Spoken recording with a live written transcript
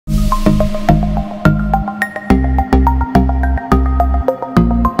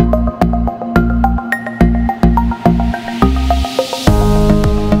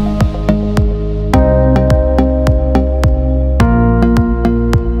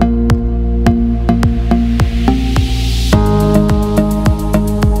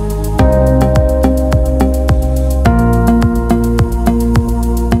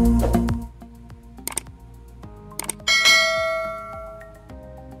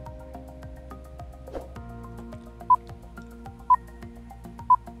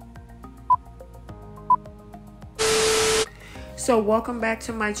So welcome back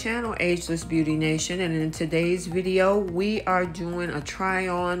to my channel, Ageless Beauty Nation, and in today's video we are doing a try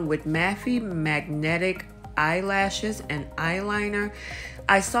on with Maffy magnetic eyelashes and eyeliner.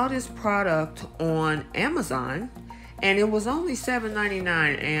 I saw this product on Amazon and it was only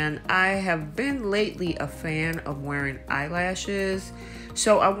 $7.99, and I have been lately a fan of wearing eyelashes,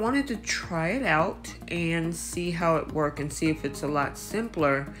 so I wanted to try it out and see how it works and see if it's a lot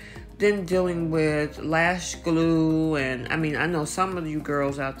simpler than dealing with lash glue. And I mean, I know some of you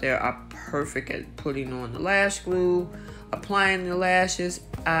girls out there are perfect at putting on the lash glue, applying the lashes.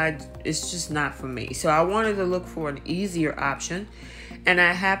 It's just not for me. So I wanted to look for an easier option, and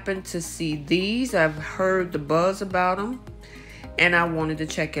I happened to see these. I've heard the buzz about them and I wanted to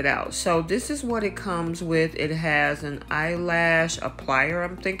check it out. So this is what it comes with. It has an eyelash applier,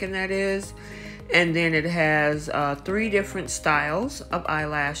 I'm thinking that is. And then it has 3 different styles of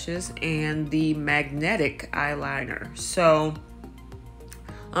eyelashes and the magnetic eyeliner. So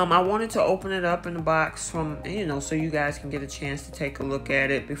I wanted to open it up in the box from, so you guys can get a chance to take a look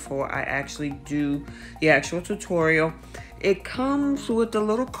at it before I actually do the actual tutorial. It comes with a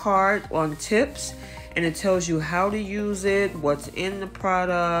little card on tips, and it tells you how to use it, what's in the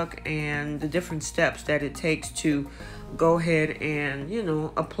product, and the different steps that it takes to go ahead and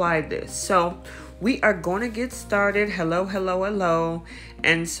apply this. So we are going to get started. Hello.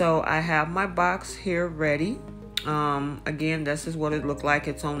 And so I have my box here ready. Again, this is what it looked like.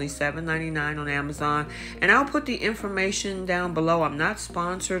 It's only $7.99 on Amazon, and I'll put the information down below. I'm not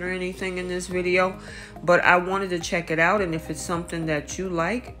sponsored or anything in this video, but I wanted to check it out, and if it's something that you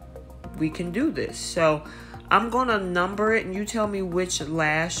like, we can do this. So I'm gonna number it, and you tell me which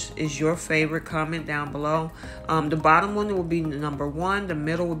lash is your favorite. Comment down below. The bottom one will be number 1, the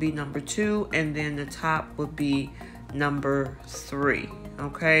middle will be number 2, and then the top would be number 3.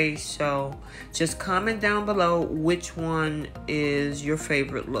 Okay, so just comment down below which one is your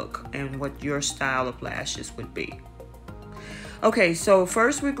favorite look and what your style of lashes would be. Okay, so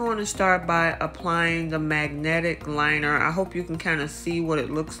first we're going to start by applying the magnetic liner. I hope you can kind of see what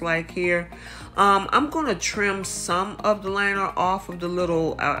it looks like here. I'm going to trim some of the liner off of the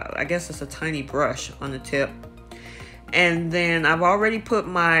little, I guess it's a tiny brush on the tip. And then I've already put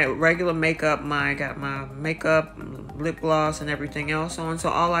my regular makeup, I got my makeup, lip gloss, and everything else on. So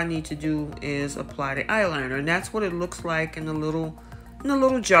all I need to do is apply the eyeliner, and that's what it looks like in the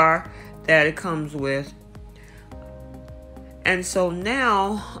little jar that it comes with. And so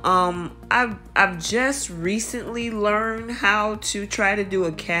now I've just recently learned how to try to do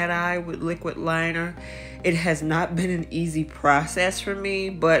a cat eye with liquid liner. It has not been an easy process for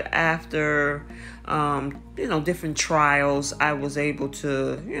me, but after different trials, I was able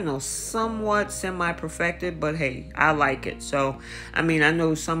to somewhat semi-perfected, but hey, I like it. So I mean, I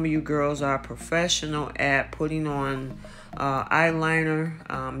know some of you girls are professional at putting on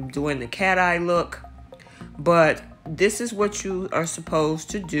eyeliner, doing the cat eye look, but this is what you are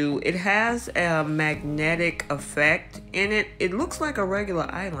supposed to do. It has a magnetic effect in it. It looks like a regular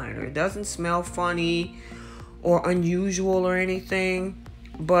eyeliner. It doesn't smell funny or unusual or anything,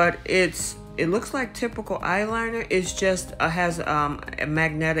 but it looks like typical eyeliner. It's just has a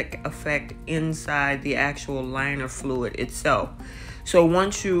magnetic effect inside the actual liner fluid itself. So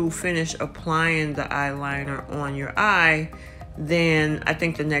once you finish applying the eyeliner on your eye, then I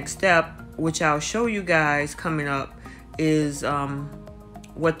think the next step, which I'll show you guys coming up, is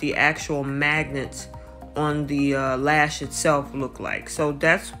what the actual magnets on the lash itself look like. So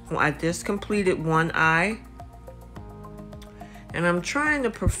I just completed one eye, and I'm trying to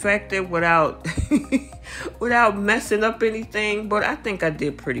perfect it without without messing up anything, but I think I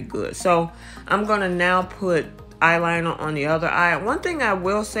did pretty good. So I'm gonna now put eyeliner on the other eye. One thing I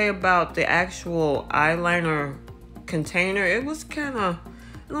will say about the actual eyeliner container, it was kind of,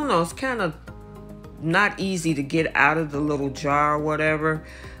 I don't know, it's kind of not easy to get out of the little jar or whatever.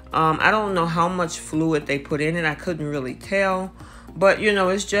 I don't know how much fluid they put in it. I couldn't really tell, but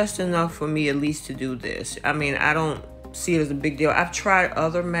it's just enough for me at least to do this. I mean, I don't see it as a big deal. I've tried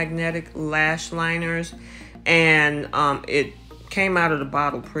other magnetic lash liners, and it came out of the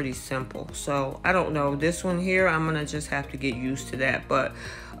bottle pretty simple. So I don't know, this one here, I'm gonna just have to get used to that. But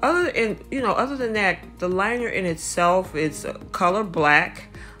other than that, the liner in itself, it's color black.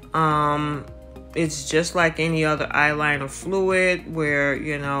 It's just like any other eyeliner fluid where,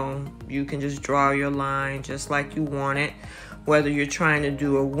 you can just draw your line just like you want it. Whether you're trying to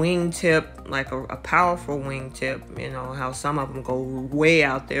do a wingtip, like a powerful wingtip, how some of them go way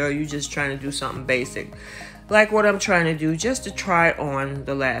out there, or you're just trying to do something basic, like what I'm trying to do, just to try on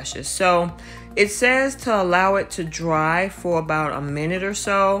the lashes. So It says to allow it to dry for about a minute or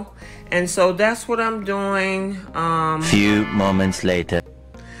so. And so that's what I'm doing. Few moments later.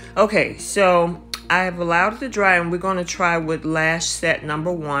 Okay, so I have allowed it to dry, and we're going to try with lash set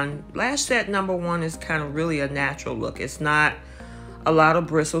number 1. Lash set number 1 is kind of really a natural look. It's not a lot of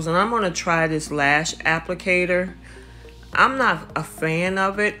bristles, and I'm going to try this lash applicator. I'm not a fan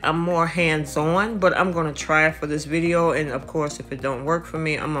of it. I'm more hands-on, but I'm going to try it for this video, and of course, if it don't work for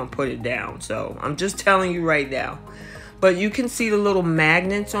me, I'm going to put it down. So I'm just telling you right now. But you can see the little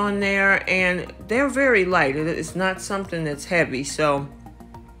magnets on there, and they're very light. It's not something that's heavy, so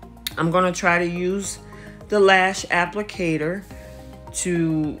I'm going to try to use the lash applicator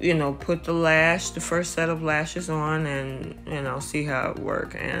to, you know, put the first set of lashes on, and, you know, see how it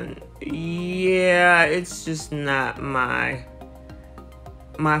works. And yeah, it's just not my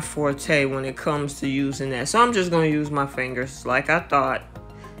forte when it comes to using that. So I'm just going to use my fingers like I thought.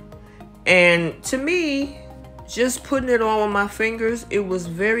 And to me, just putting it on with my fingers, it was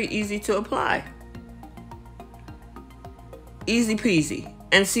very easy to apply. Easy peasy.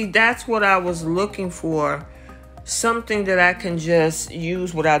 And see, that's what I was looking for. Something that I can just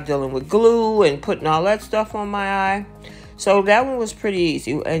use without dealing with glue and putting all that stuff on my eye. So that one was pretty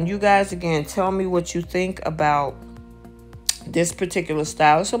easy. And you guys, again, tell me what you think about this particular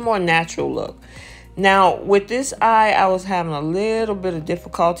style. It's a more natural look. Now, with this eye, I was having a little bit of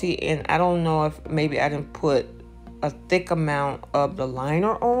difficulty, and I don't know if maybe I didn't put a thick amount of the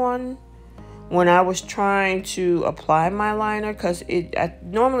liner on when I was trying to apply my liner, because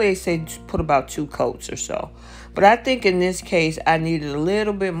normally they say put about 2 coats or so. But I think in this case, I needed a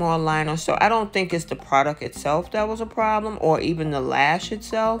little bit more liner. So I don't think it's the product itself that was a problem, or even the lash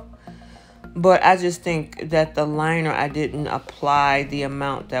itself. But I just think that the liner, I didn't apply the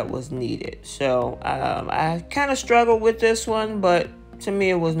amount that was needed. So I kind of struggled with this one, but to me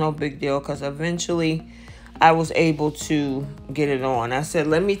it was no big deal, because eventually I was able to get it on. I said,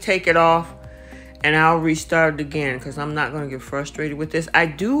 let me take it off and I'll restart it again, because I'm not going to get frustrated with this. I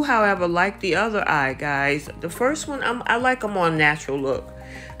do, however, like the other eye, guys. The first one, I like a more natural look.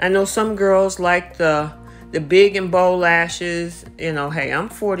 I know some girls like the big and bold lashes. You know, hey, I'm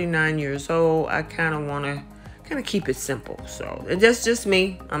 49 years old. I kind of want to keep it simple. So that's just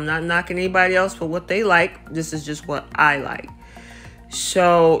me. I'm not knocking anybody else for what they like. This is just what I like.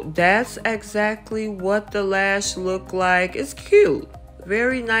 So that's exactly what the lash looked like. It's cute.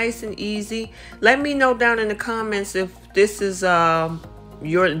 Very nice and easy. Let me know down in the comments if this is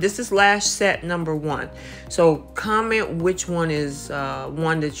this is lash set number 1. So comment which one is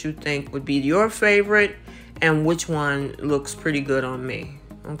one that you think would be your favorite, and which one looks pretty good on me.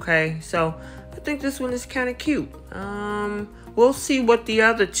 Okay, so I think this one is kind of cute. We'll see what the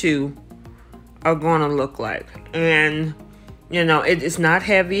other 2 are gonna look like. And you know, it's not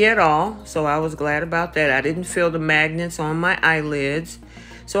heavy at all, so I was glad about that. I didn't feel the magnets on my eyelids.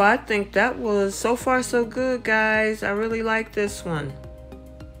 So I think that was so far so good, guys. I really like this one.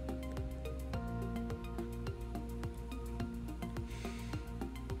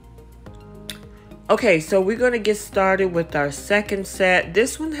 Okay, so we're going to get started with our second set.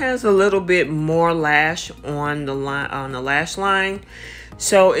 This one has a little bit more lash on the lash line.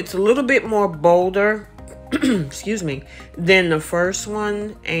 So it's a little bit more bolder. Excuse me, then the first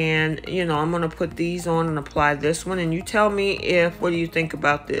one. And you know, I'm gonna put these on and apply this one, and you tell me what do you think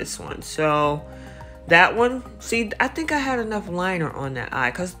about this one. So that one, see, I think I had enough liner on that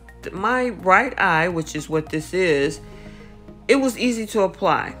eye, because my right eye, which is what this is, it was easy to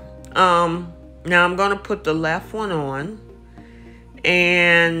apply. Now I'm gonna put the left one on,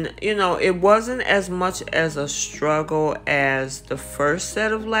 and you know, it wasn't as much as a struggle as the first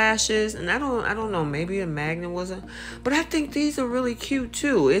set of lashes. And I don't know, maybe a magnet wasn't, but I think these are really cute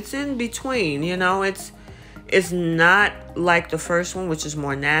too. It's in between, you know, it's not like the first one, which is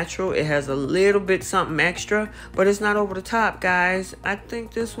more natural. It has a little bit something extra, but it's not over the top, guys. I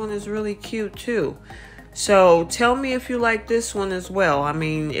think this one is really cute too. So tell me if you like this one as well. I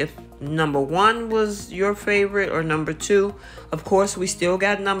mean, if number 1 was your favorite, or number 2. Of course, we still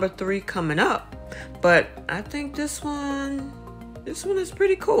got number 3 coming up. But I think this one is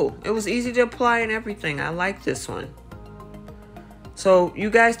pretty cool. It was easy to apply and everything. I like this one. So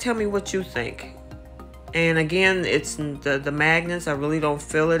you guys tell me what you think. And again, it's the magnets. I really don't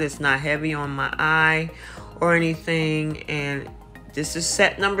feel it. It's not heavy on my eye or anything. And this is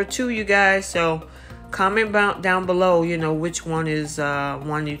set number 2, you guys. So comment down below, you know, which one is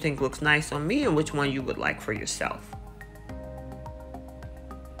one you think looks nice on me, and which one you would like for yourself.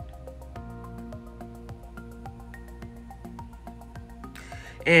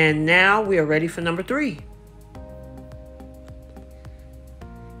 And now we are ready for number 3.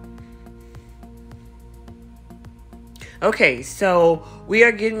 Okay, so we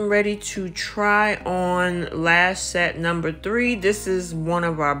are getting ready to try on lash set number 3. This is one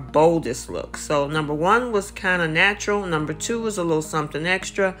of our boldest looks. So number 1 was kind of natural. Number 2 was a little something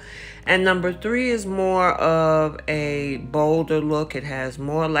extra. And number 3 is more of a bolder look. It has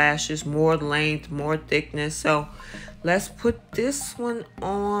more lashes, more length, more thickness. So let's put this one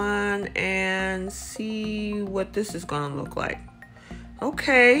on and see what this is going to look like.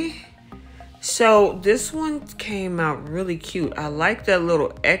 Okay. So this one came out really cute. I like that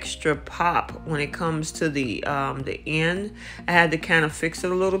little extra pop when it comes to the end. I had to kind of fix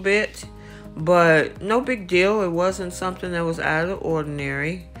it a little bit, but no big deal. It wasn't something that was out of the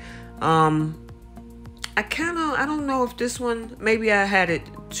ordinary. I don't know if this one, maybe I had it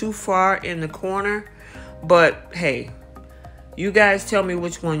too far in the corner, but hey, you guys tell me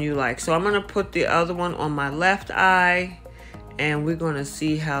which one you like. So I'm gonna put the other one on my left eye, and we're going to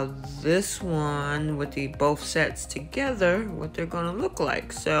see how this one with the both sets together, what they're going to look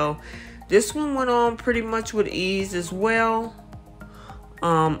like. So this one went on pretty much with ease as well.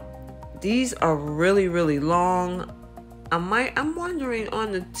 These are really, really long. I'm wondering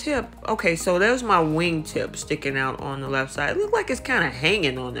on the tip. Okay, so there's my wing tip sticking out on the left side. It looks like it's kind of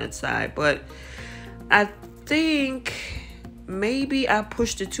hanging on that side, but I think maybe I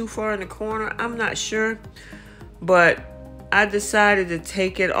pushed it too far in the corner. I'm not sure, but I decided to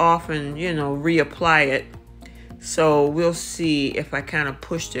take it off and, you know, reapply it. So we'll see if I kind of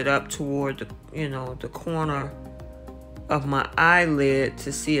pushed it up toward the, you know, the corner of my eyelid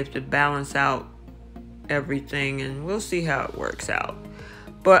to see if to balance out everything, and we'll see how it works out.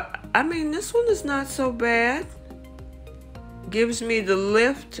 But I mean, this one is not so bad. Gives me the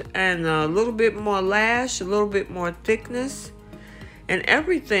lift and a little bit more lash, a little bit more thickness, and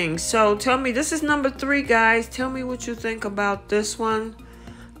everything. So tell me, this is number 3, guys. Tell me what you think about this one.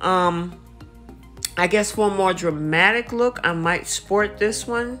 I guess for a more dramatic look, I might sport this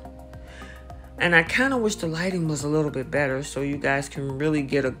one. And I kind of wish the lighting was a little bit better so you guys can really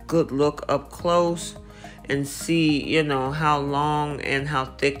get a good look up close and see, you know, how long and how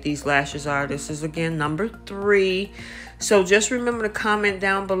thick these lashes are. This is again number 3. So just remember to comment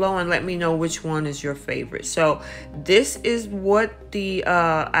down below and let me know which one is your favorite. So this is what the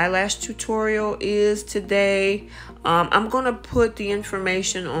eyelash tutorial is today. I'm going to put the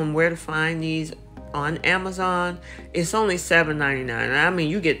information on where to find these on Amazon. It's only $7.99. I mean,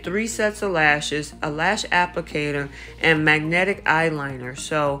 you get 3 sets of lashes, a lash applicator, and magnetic eyeliner.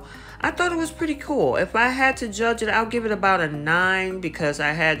 So I thought it was pretty cool. If I had to judge it, I'll give it about a 9 because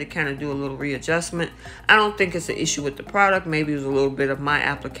I had to kind of do a little readjustment. I don't think it's an issue with the product. Maybe it was a little bit of my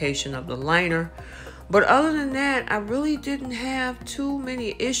application of the liner. But other than that, I really didn't have too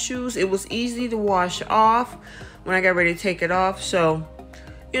many issues. It was easy to wash off when I got ready to take it off. So,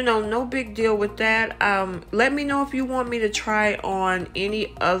 you know, no big deal with that. Let me know if you want me to try on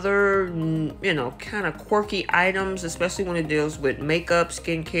any other, you know, kind of quirky items, especially when it deals with makeup,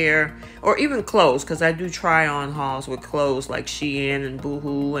 skincare, or even clothes, because I do try on hauls with clothes like Shein and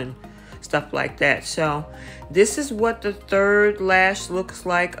Boohoo and stuff like that. So this is what the 3rd lash looks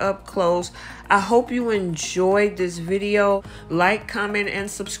like up close. I hope you enjoyed this video. Like, comment,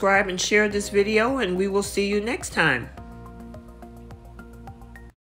 and subscribe, and share this video, and we will see you next time.